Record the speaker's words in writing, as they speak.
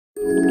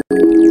Roger,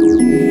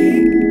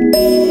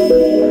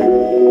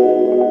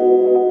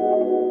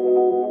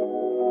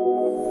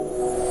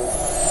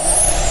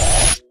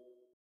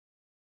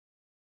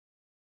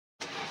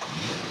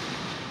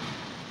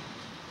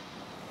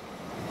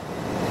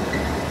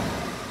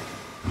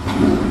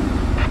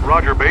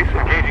 base.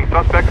 Engaging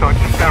suspects on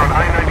eastbound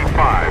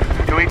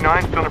I-95.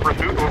 289 still in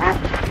pursuit, over.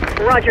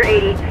 Roger,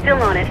 80.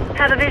 Still on it.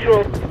 Have a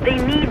visual. They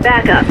need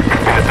backup. Is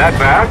it that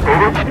bad,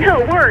 over?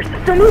 No, worse.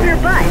 So move your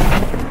butt.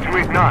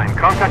 289,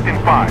 contact in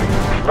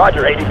 5.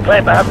 Roger, 80.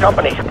 Glad to have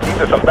company. These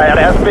are some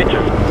badass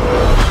bitches.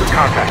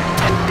 Contact.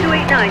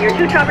 289, your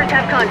two choppers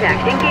have contact.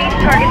 Engage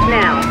targets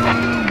now.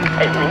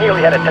 Hey, we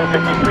nearly had a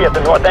 1053 at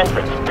the north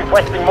entrance.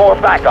 Requesting more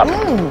backup.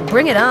 Ooh,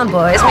 bring it on,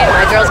 boys. Me and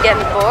my girls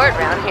getting bored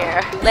around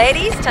here.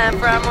 Ladies, time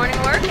for our morning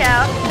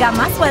workout. Got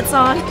my sweats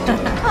on.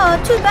 Oh,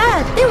 too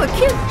bad. They were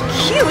cute.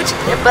 Cute?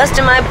 They're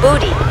busting my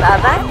booty.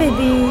 Bye-bye.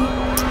 Baby.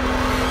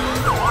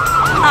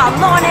 Ah,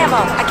 low on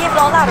ammo. I gave it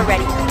all out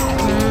already.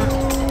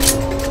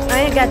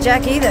 I ain't got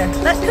Jack either.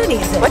 Let who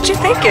needs it? What you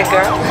thinking,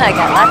 girl? I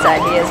got lots of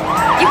ideas.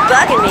 You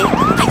bugging me.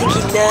 I think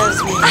he loves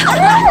me.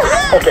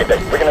 Okay,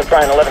 babe. We're gonna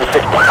try an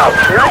 1160. Out.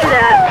 Roger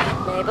that.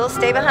 Mabel,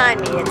 stay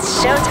behind me. It's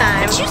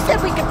showtime. But you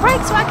said we could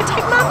break so I could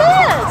take my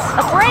meds.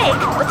 A break?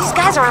 But these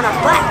guys are on our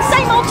butts.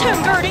 Same old tune,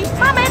 Gertie.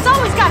 My man's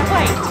always got to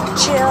wait.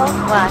 Chill,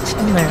 watch,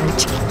 and learn.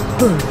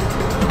 Boom.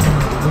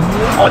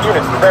 All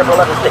units, prepare for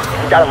 1160.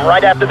 We got them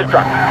right after the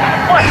truck.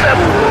 Watch them!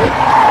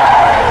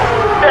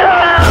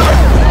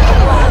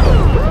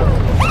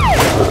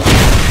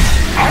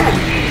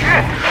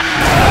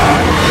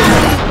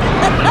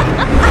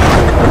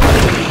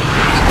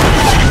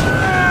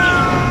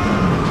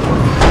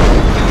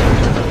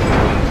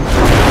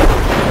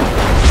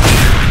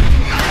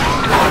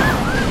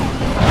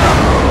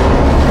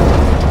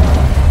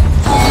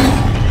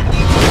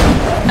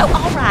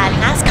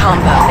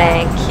 Combo.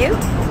 Thank you.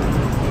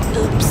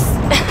 Oops.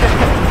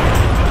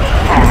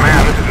 Oh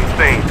man, this is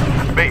insane.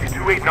 Base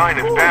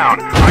 289 is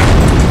down.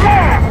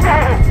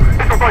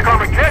 This looks like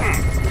Armageddon.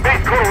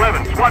 Base code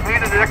 11, SWAT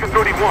needed at Exit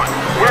 31.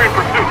 We're in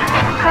pursuit.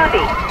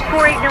 Copy.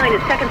 489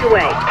 is seconds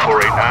away.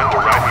 489,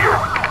 we're right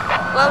here.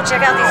 Whoa,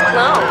 check out these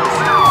clones.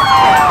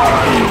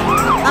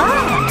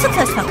 Ah, too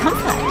close for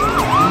comfort.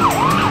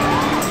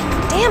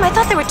 Damn, I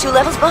thought they were 2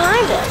 levels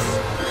behind us.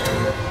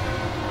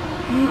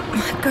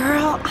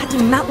 Girl, I do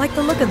not like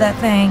the look of that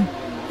thing.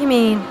 You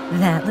mean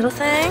that little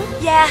thing?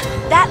 Yeah,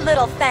 that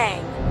little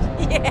thing.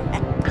 Yeah.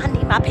 I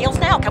need my pills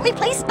now. Can we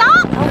please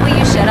stop? Oh, will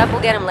you shut up?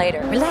 We'll get them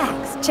later.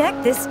 Relax.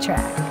 Check this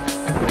track.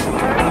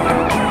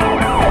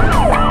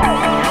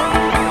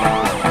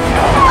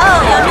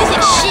 Oh, you're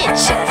missing shit.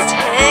 Just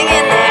hang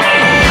in there.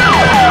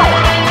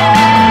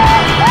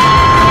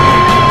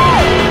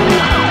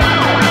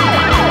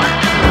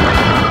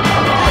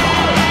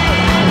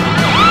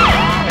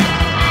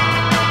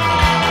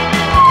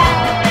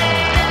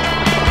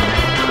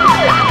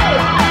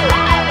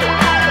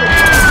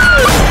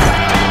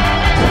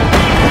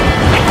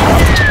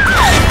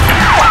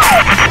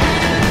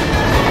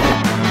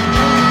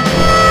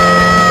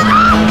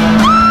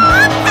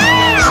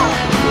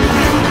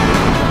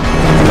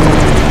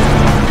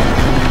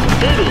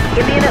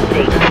 Give me an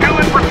update. Still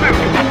in pursuit.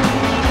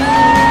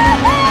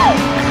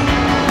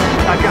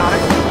 I got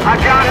it. I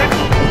got it.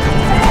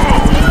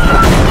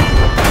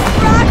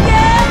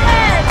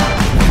 Rocket!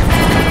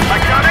 I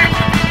got it.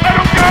 I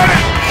don't got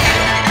it.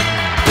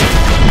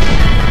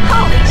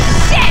 Holy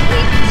shit, we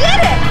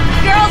did it!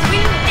 Girls,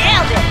 we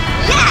nailed it!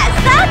 Yes,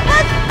 that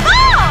was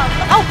fun!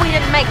 Hope we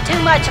didn't make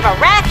too much of a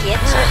racket.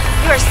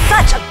 You're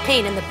such a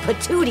pain in the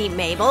patootie,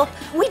 Mabel.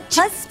 We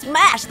just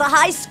smashed the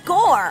high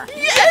score.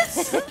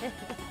 Yes!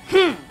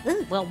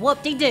 Well,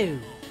 whoop-de-doo.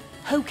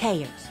 Who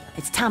cares?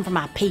 It's time for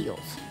my pills.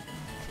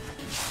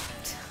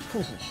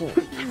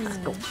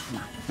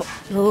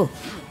 Oh,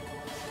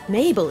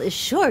 Mabel is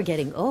sure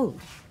getting old.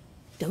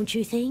 Don't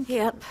you think?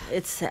 Yep,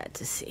 it's sad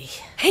to see.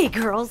 Hey,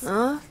 girls.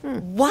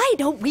 Why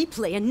don't we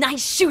play a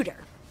nice shooter?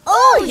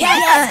 Oh,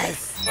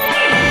 yes!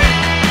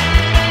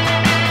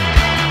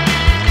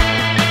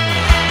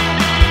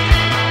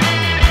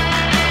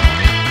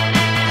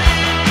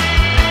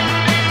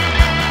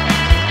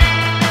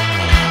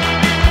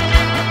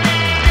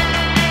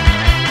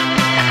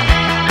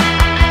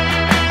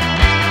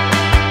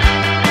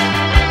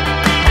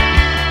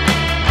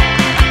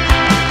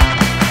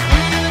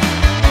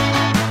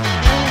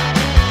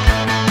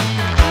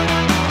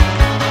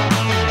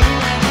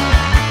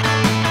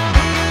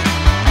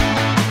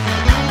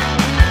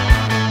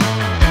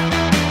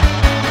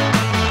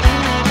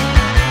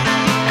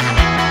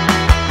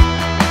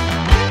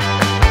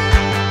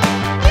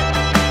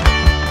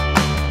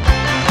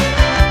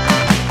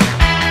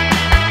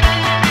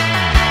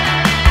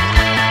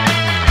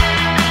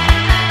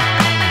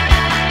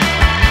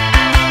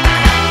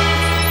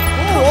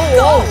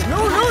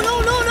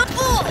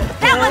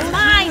 That was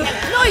mine!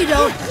 No, you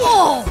don't.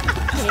 Oh!